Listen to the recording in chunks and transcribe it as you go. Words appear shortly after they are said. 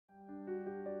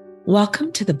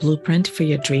Welcome to the Blueprint for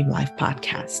Your Dream Life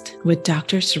podcast with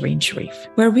Dr. Sareen Sharif,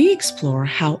 where we explore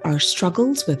how our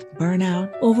struggles with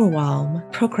burnout, overwhelm,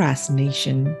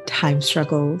 procrastination, time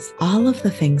struggles, all of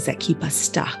the things that keep us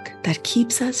stuck, that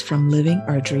keeps us from living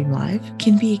our dream life,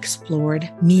 can be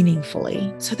explored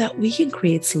meaningfully so that we can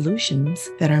create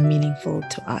solutions that are meaningful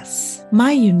to us.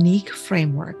 My unique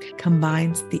framework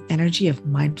combines the energy of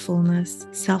mindfulness,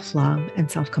 self-love, and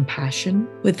self-compassion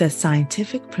with the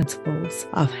scientific principles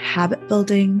of habit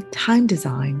building, time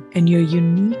design, and your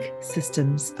unique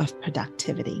systems of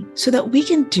productivity so that we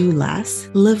can do less,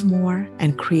 live more,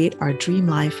 and create our dream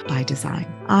life by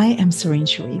design. I am Sareen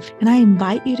Sharif, and I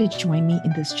invite you to join me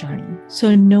in this journey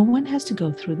so no one has to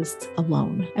go through this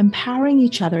alone, empowering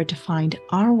each other to find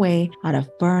our way out of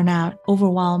burnout,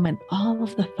 overwhelm, and all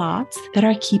of the thoughts that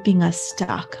are keeping us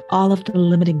stuck, all of the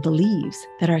limiting beliefs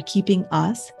that are keeping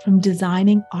us from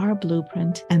designing our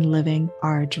blueprint and living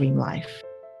our dream life.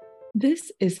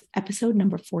 This is episode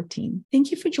number 14.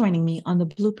 Thank you for joining me on the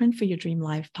Blueprint for Your Dream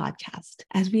Life podcast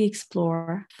as we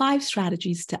explore 5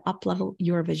 strategies to uplevel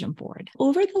your vision board.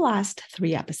 Over the last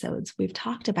 3 episodes, we've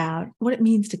talked about what it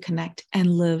means to connect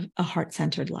and live a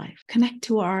heart-centered life, connect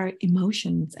to our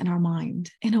emotions and our mind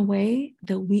in a way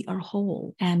that we are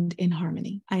whole and in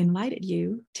harmony. I invited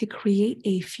you to create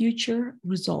a future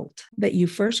result that you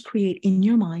first create in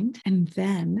your mind, and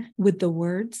then with the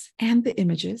words and the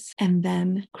images, and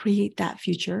then create that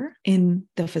future in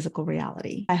the physical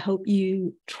reality. I hope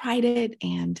you tried it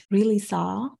and really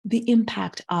saw the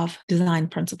impact of design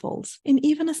principles in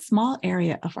even a small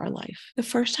area of our life. The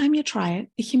first time you try it,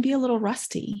 it can be a little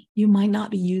rusty. You might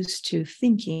not be used to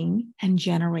thinking and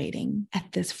generating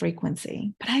at this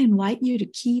frequency, but I invite you to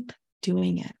keep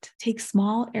doing it. Take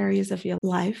small areas of your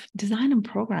life, design and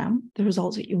program the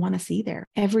results that you want to see there.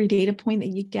 Every data point that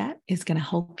you get is going to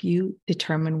help you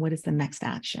determine what is the next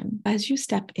action. As you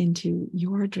step into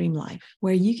your dream life,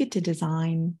 where you get to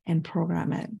design and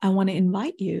program it, I want to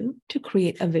invite you to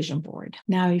create a vision board.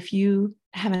 Now, if you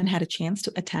haven't had a chance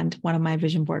to attend one of my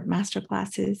vision board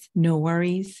masterclasses, no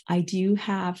worries. I do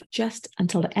have just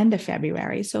until the end of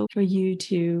February. So for you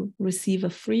to receive a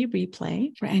free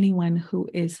replay for anyone who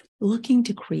is looking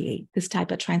to create this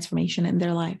type of transformation in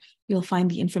their life. You'll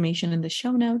find the information in the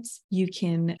show notes. You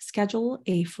can schedule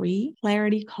a free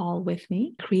clarity call with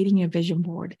me. Creating your vision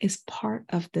board is part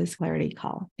of this clarity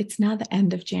call. It's now the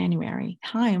end of January.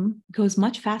 Time goes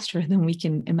much faster than we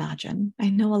can imagine. I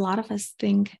know a lot of us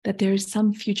think that there's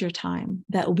some future time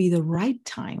that will be the right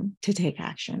time to take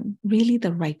action. Really,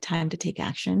 the right time to take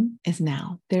action is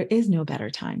now. There is no better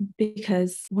time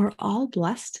because we're all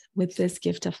blessed with this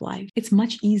gift of life. It's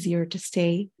much easier to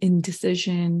stay in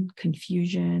indecision,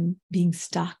 confusion, being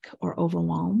stuck or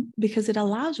overwhelmed, because it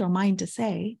allows your mind to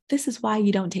say, this is why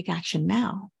you don't take action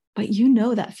now. But you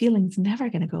know that feeling's never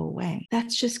going to go away.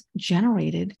 That's just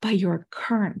generated by your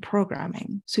current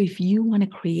programming. So if you want to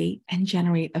create and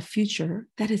generate a future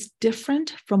that is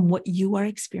different from what you are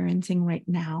experiencing right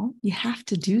now, you have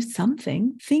to do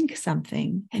something, think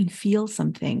something, and feel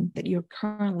something that you're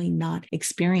currently not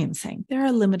experiencing. There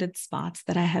are limited spots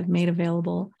that I have made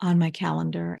available on my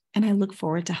calendar, and I look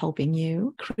forward to helping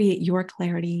you create your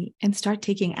clarity and start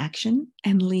taking action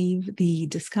and leave the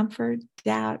discomfort,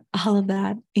 doubt, all of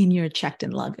that in your checked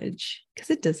in luggage, because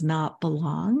it does not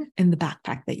belong in the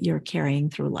backpack that you're carrying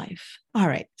through life. All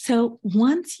right. So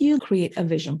once you create a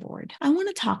vision board, I want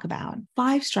to talk about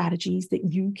 5 strategies that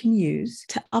you can use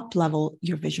to up-level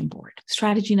your vision board.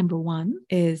 Strategy number 1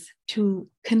 is to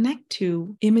connect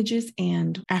to images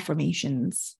and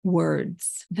affirmations,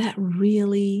 words that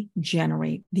really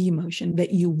generate the emotion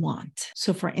that you want.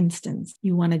 So for instance,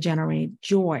 you want to generate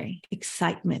joy,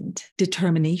 excitement,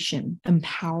 determination,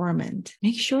 empowerment.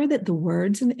 Make sure that the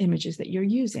words and the images that you're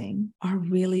using are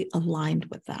really aligned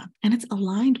with that. And it's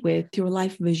aligned with your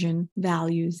life vision,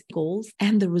 values, goals,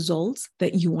 and the results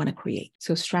that you want to create.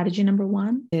 So strategy number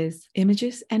 1 is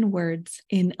images and words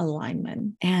in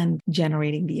alignment and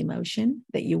generating the emotion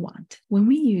that you want. When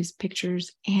we use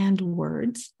pictures and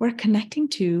words, we're connecting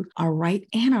to our right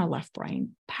and our left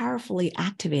brain, powerfully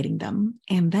activating them,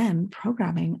 and then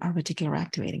programming our reticular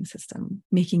activating system,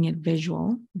 making it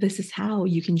visual. This is how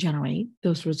you can generate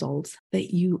those results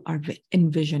that you are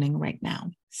envisioning right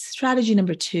now. Strategy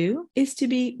number 2 is to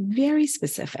be very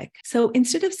specific. So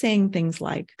instead of saying things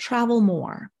like travel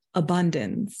more,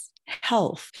 abundance,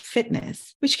 health,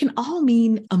 fitness, which can all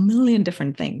mean a million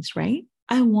different things, right?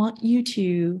 I want you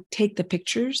to take the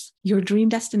pictures, your dream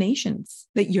destinations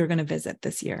that you're going to visit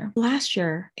this year. Last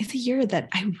year is a year that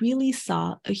I really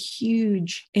saw a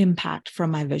huge impact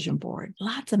from my vision board.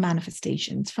 Lots of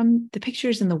manifestations from the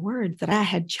pictures and the words that I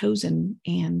had chosen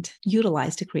and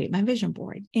utilized to create my vision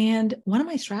board. And one of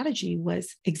my strategy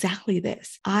was exactly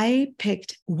this. I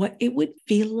picked what it would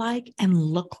feel like and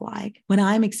look like when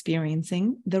I'm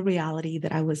experiencing the reality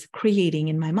that I was creating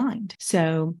in my mind.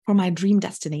 So for my dream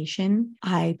destination,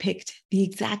 I picked the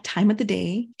exact time of the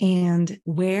day and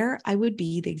where I would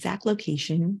be, the exact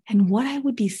location, and what I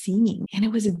would be seeing. And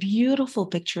it was a beautiful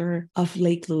picture of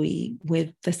Lake Louise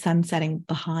with the sun setting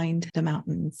behind the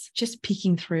mountains, just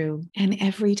peeking through. And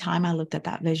every time I looked at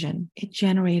that vision, it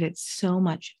generated so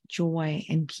much joy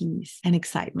and peace and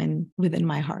excitement within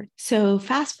my heart. So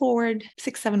fast forward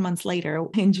 6-7 months later,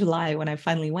 in July, when I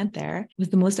finally went there, it was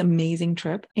the most amazing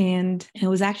trip. And it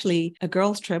was actually a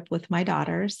girls' trip with my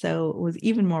daughter. So it was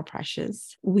even more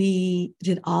precious. We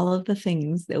did all of the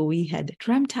things that we had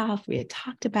dreamt of, we had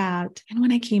talked about. And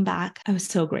when I came back, I was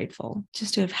so grateful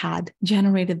just to have had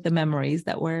generated the memories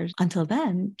that were until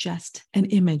then just an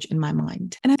image in my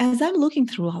mind. And as I'm looking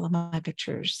through all of my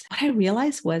pictures, what I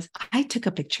realized was I took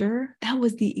a picture that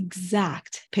was the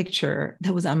exact picture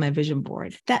that was on my vision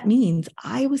board. That means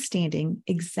I was standing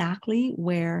exactly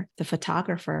where the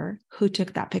photographer who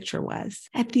took that picture was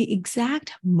at the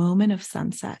exact moment of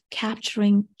sunset,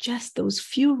 capturing just those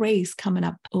few rays coming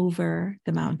up over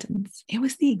the mountains. It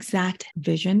was the exact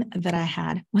vision that I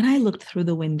had when I looked through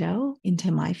the window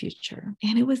into my future.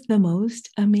 And it was the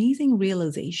most amazing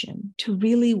realization to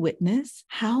really witness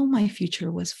how my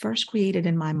future was first created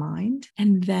in my mind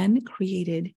and then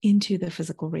created into the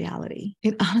physical reality.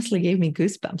 It honestly gave me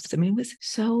goosebumps. I mean, it was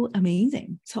so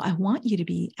amazing. So I want you to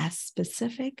be as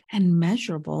specific and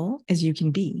measurable as you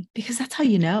can be, because that's how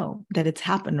you know that it's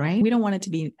happened, right? We don't want it to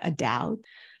be a doubt.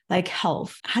 Like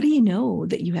health. How do you know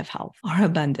that you have health or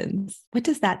abundance? What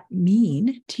does that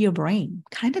mean to your brain?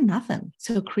 Kind of nothing.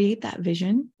 So create that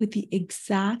vision with the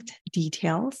exact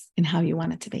details in how you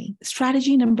want it to be.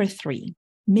 Strategy number 3.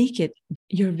 Make it,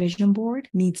 your vision board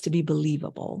needs to be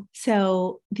believable.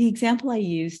 So the example I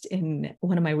used in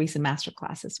one of my recent master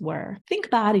classes were, think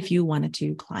about if you wanted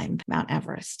to climb Mount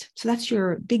Everest. So that's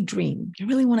your big dream. You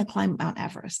really want to climb Mount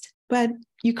Everest, but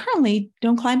you currently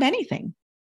don't climb anything.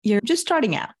 You're just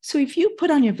starting out. So if you put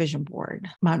on your vision board,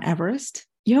 Mount Everest,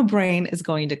 your brain is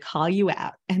going to call you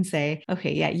out and say,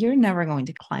 okay, yeah, you're never going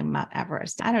to climb Mount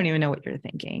Everest. I don't even know what you're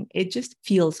thinking. It just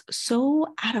feels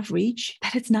so out of reach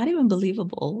that it's not even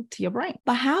believable to your brain.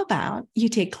 But how about you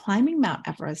take climbing Mount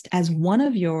Everest as one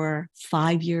of your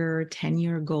 5-year,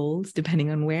 10-year goals, depending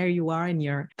on where you are in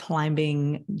your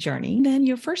climbing journey. Then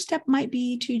your first step might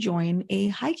be to join a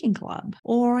hiking club,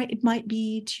 or it might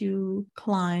be to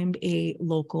climb a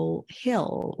local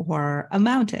hill or a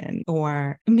mountain,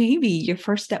 or maybe your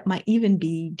first step might even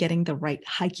be getting the right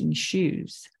hiking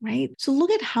shoes, right? So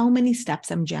look at how many steps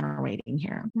I'm generating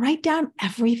here. Write down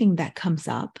everything that comes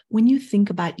up when you think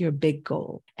about your big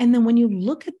goal. And then when you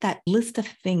look at that list of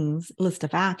things, list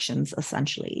of actions,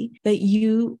 essentially, that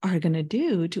you are going to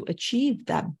do to achieve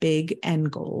that big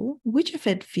end goal, which of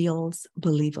it feels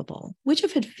believable? Which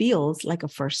of it feels like a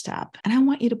first step? And I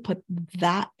want you to put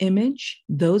that image,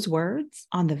 those words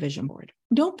on the vision board.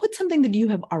 Don't put something that you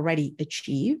have already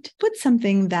achieved. Put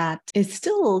something that is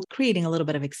still creating a little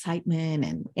bit of excitement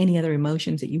and any other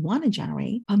emotions that you want to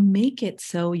generate, but make it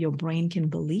so your brain can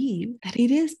believe that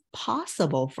it is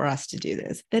possible for us to do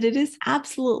this, that it is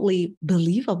absolutely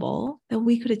believable that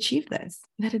we could achieve this,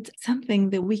 that it's something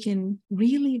that we can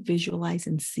really visualize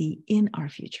and see in our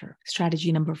future.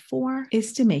 Strategy number 4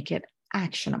 is to make it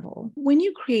actionable. When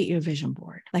you create your vision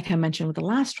board, like I mentioned with the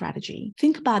last strategy,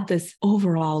 think about this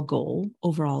overall goal,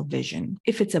 overall vision.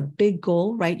 If it's a big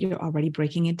goal, right, you're already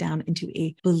breaking it down into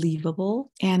a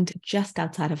believable and just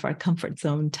outside of our comfort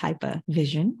zone type of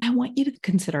vision. I want you to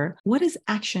consider what is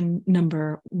action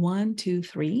number 1, 2,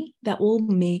 3 that will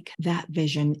make that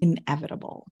vision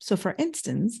inevitable. So for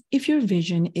instance, if your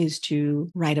vision is to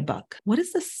write a book, what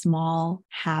is the small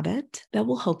habit that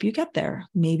will help you get there?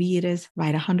 Maybe it is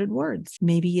write 100 words.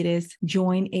 Maybe it is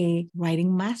join a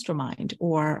writing mastermind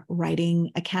or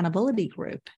writing accountability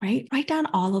group, right? Write down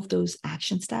all of those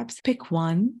action steps. Pick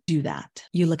one, do that.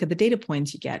 You look at the data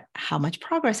points you get. How much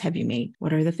progress have you made?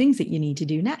 What are the things that you need to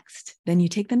do next? Then you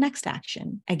take the next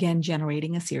action, again,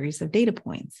 generating a series of data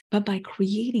points. But by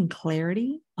creating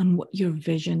clarity on what your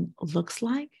vision looks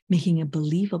like, making it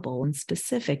believable and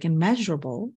specific and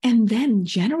measurable, and then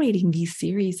generating these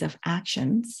series of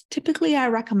actions. Typically, I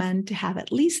recommend to have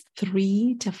at least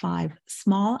 3 to 5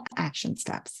 small action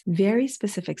steps, very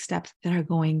specific steps that are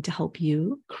going to help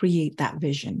you create that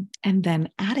vision, and then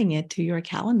adding it to your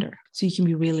calendar so you can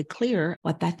be really clear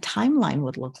what that timeline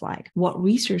would look like, what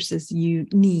resources you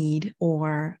need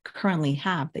or currently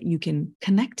have that you can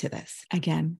connect to this.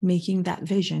 Again, making that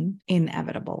vision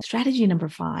inevitable. Strategy number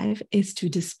 5 is to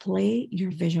display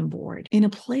your vision board in a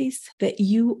place that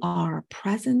you are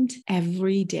present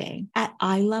every day at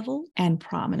eye level and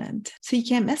prominent, so you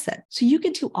can't miss it. So you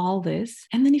can do all this.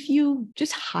 And then if you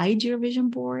just hide your vision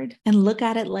board and look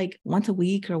at it like once a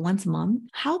week or once a month,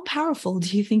 how powerful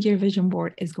do you think your vision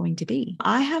board is going to be?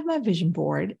 I have my vision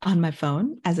board on my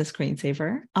phone as a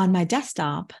screensaver, on my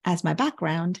desktop as my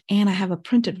background, and I have a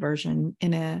printed version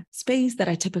in a space that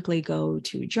I typically go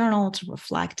to journal, to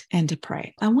reflect, and to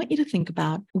pray. I want you to think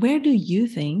about, where do you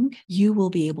think you will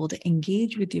be able to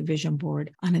engage with your vision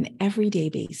board on an everyday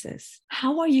basis?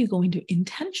 How are you going to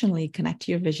intentionally connect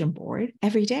to your vision board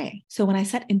every day? So when I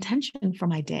set intention for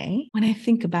my day, when I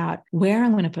think about where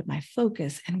I'm going to put my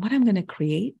focus and what I'm going to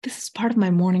create, this is part of my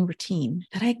morning routine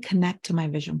that I connect to my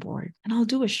vision board. And I'll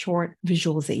do a short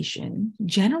visualization,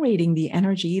 generating the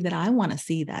energy that I want to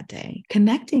see that day,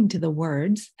 connecting to the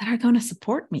words that are going to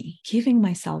support me, giving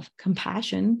myself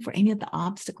compassion for any of the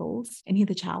obstacles, any of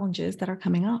the challenges that are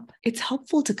coming up. It's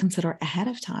helpful to consider ahead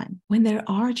of time when there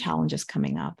are challenges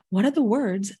coming up. What are the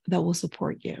words that will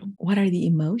support you? What are the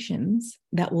emotions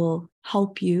that will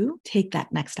help you take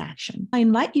that next action? I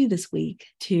invite you this week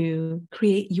to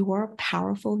create your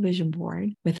powerful vision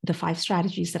board with the 5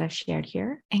 strategies that I've shared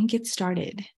here and get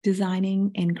started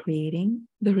designing and creating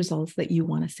the results that you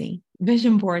want to see.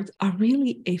 Vision boards are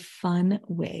really a fun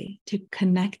way to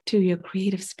connect to your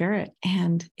creative spirit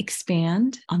and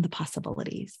expand on the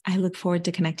possibilities. I look forward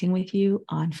to connecting with you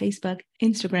on Facebook,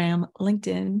 Instagram,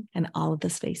 LinkedIn, and all of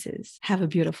the spaces. Have a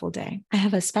beautiful day. I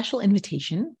have a special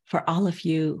invitation for all of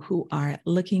you who are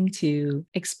looking to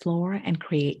explore and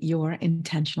create your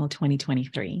intentional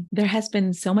 2023. There has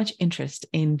been so much interest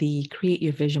in the Create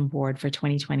Your Vision Board for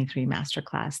 2023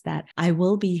 Masterclass that I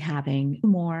will be having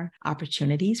more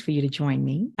opportunities for you to join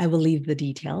me. I will leave the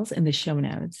details in the show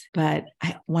notes, but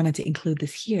I wanted to include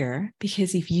this here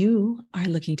because if you are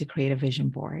looking to create a vision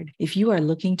board, if you are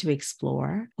looking to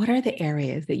explore what are the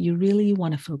areas that you really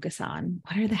want to focus on,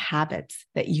 what are the habits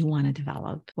that you want to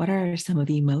develop, what are some of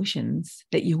the emotions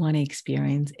that you want to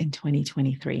experience in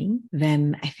 2023,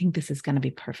 then I think this is going to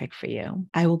be perfect for you.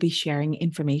 I will be sharing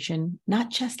information, not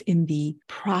just in the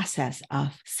process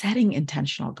of setting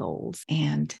intentional goals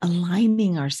and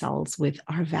aligning ourselves with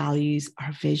our values,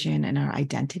 our vision, and our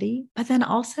identity, but then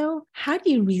also, how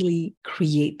do you really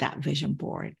create that vision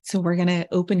board? So we're going to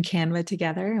open Canva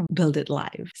together and build it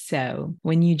live. So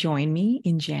when you join me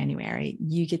in January,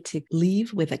 you get to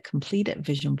leave with a completed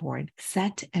vision board,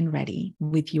 set and ready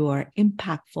with your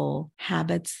impactful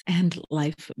habits and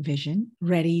life vision,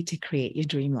 ready to create your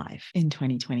dream life in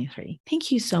 2023.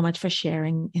 Thank you so much for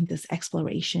sharing in this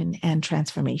exploration and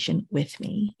transformation with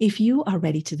me. If you are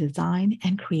ready to design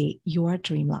and create your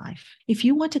dream life, if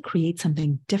you want to create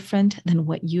something different than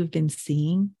what you've been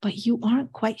seeing, but you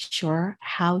aren't quite sure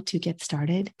how to get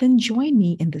started, then join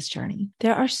me in this journey.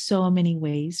 There are so many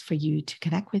ways for you to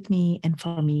connect with me and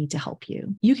for me to help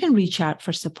you. You can reach out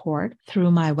for support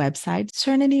through my website,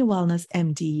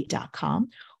 SerenityWellnessMD.com,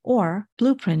 or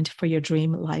Blueprint for Your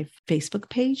Dream Life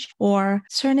Facebook page, or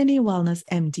Serenity Wellness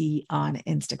MD on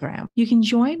Instagram. You can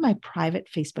join my private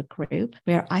Facebook group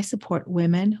where I support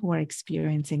women who are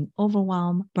experiencing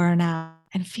overwhelm, burnout,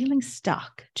 and feeling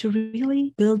stuck to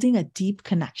really building a deep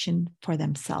connection for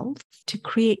themselves, to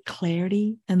create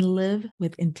clarity and live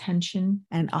with intention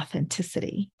and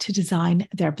authenticity, to design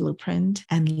their blueprint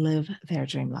and live their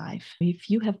dream life. If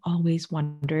you have always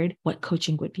wondered what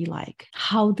coaching would be like,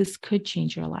 how this could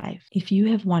change your life, if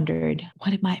you have wondered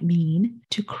what it might mean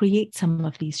to create some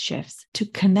of these shifts, to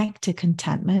connect to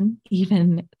contentment,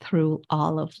 even through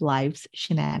all of life's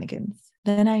shenanigans,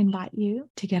 then I invite you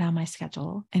to get on my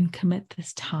schedule and commit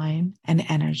this time and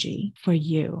energy for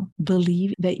you.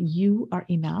 Believe that you are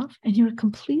enough and you're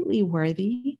completely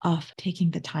worthy of taking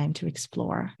the time to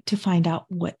explore, to find out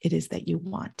what it is that you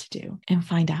want to do and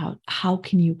find out how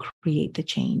can you create the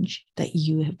change that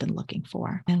you have been looking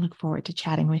for. I look forward to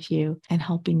chatting with you and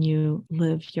helping you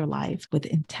live your life with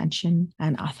intention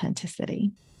and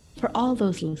authenticity. For all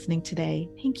those listening today,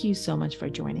 thank you so much for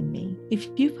joining me. If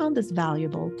you found this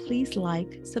valuable, please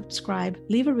like, subscribe,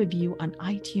 leave a review on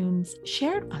iTunes,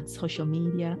 share it on social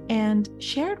media, and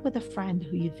share it with a friend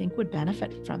who you think would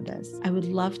benefit from this. I would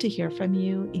love to hear from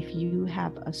you if you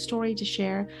have a story to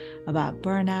share about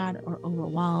burnout or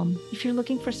overwhelm. If you're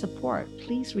looking for support,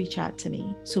 please reach out to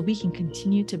me so we can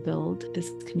continue to build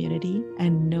this community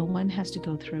and no one has to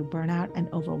go through burnout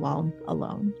and overwhelm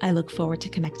alone. I look forward to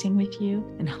connecting with you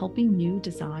and helping you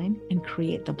design and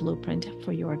create the blueprint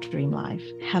for your dream life.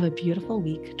 Have a beautiful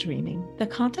week dreaming. The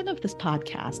content of this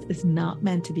podcast is not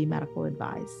meant to be medical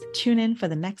advice. Tune in for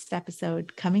the next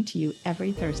episode coming to you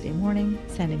every Thursday morning,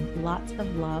 sending lots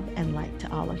of love and light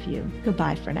to all of you.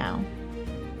 Goodbye for now.